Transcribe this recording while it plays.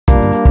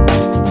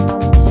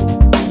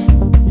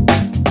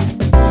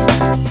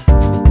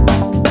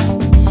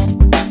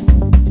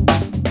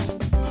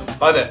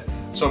Hi there.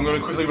 So I'm going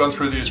to quickly run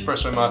through the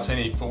Espresso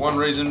Martini for one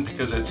reason,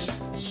 because it's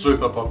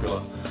super popular.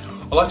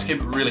 I like to keep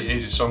it really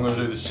easy, so I'm going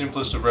to do the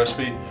simplest of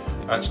recipe.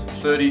 It's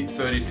 30,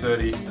 30,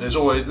 30. There's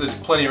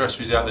plenty of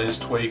recipes out there. There's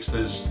tweaks,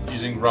 there's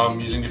using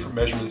rum, using different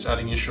measurements,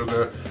 adding your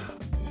sugar,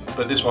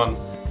 but this one,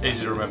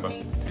 easy to remember.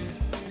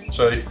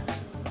 So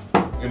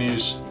I'm going to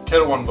use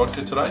Ketel One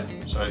vodka today,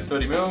 so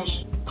 30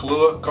 mils,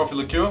 Kahlua coffee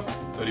liqueur,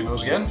 30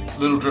 mils again,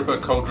 little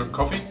dripper cold drip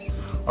coffee.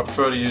 I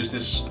prefer to use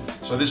this,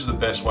 so this is the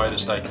best way to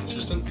stay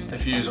consistent.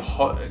 If you use a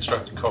hot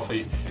extracted coffee,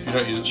 if you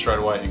don't use it straight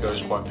away, it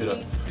goes quite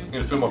bitter. I'm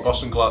going to fill my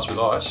Boston glass with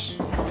ice.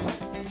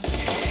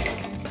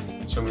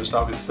 So I'm going to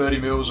start with 30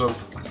 mils of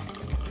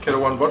Ketel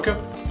One vodka,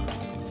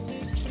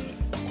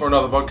 or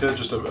another vodka,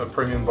 just a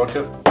premium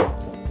vodka.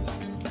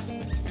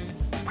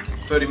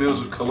 30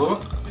 mils of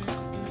Kahlua,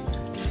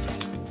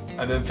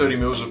 and then 30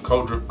 mils of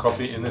cold drip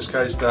coffee, in this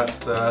case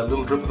that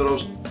little dripper that I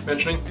was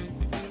mentioning.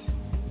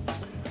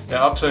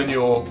 Now upturn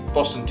your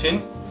Boston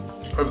tin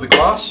over the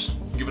glass,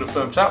 give it a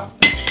firm tap.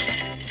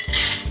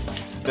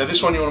 Now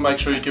this one you want to make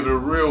sure you give it a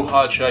real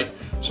hard shake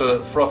so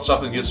that it froths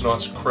up and gets a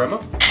nice crema.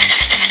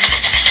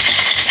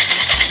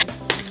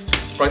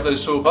 Break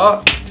those two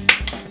apart.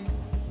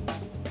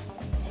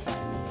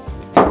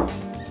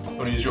 You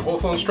want to use your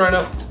Hawthorn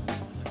strainer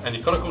and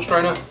your conical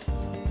strainer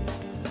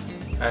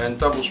and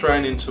double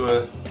strain into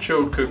a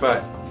chilled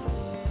coupe.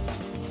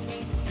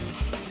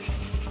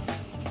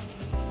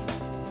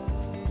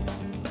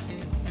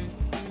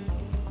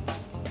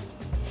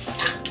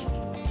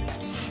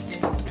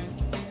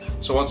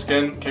 So once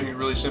again, keeping it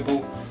really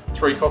simple,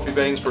 3 coffee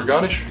beans for a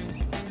garnish.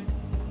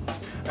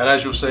 And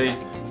as you'll see,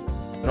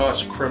 a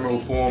nice crema will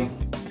form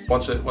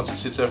once it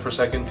sits there for a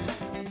second.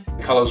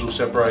 The colours will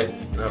separate.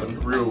 You have a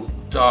real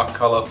dark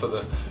colour for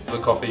the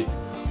coffee.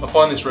 I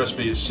find this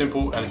recipe is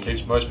simple and it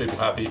keeps most people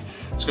happy.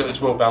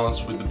 It's well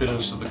balanced with the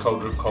bitterness of the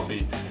cold drip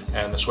coffee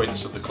and the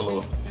sweetness of the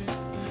Kahlua.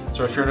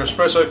 So if you're an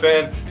espresso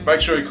fan,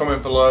 make sure you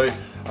comment below.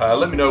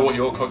 Let me know what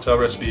your cocktail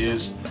recipe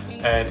is,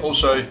 and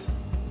also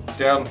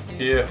down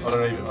here, I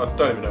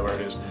don't even know where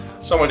it is.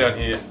 Somewhere down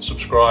here,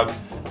 subscribe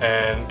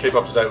and keep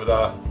up to date with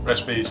our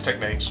recipes,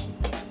 techniques,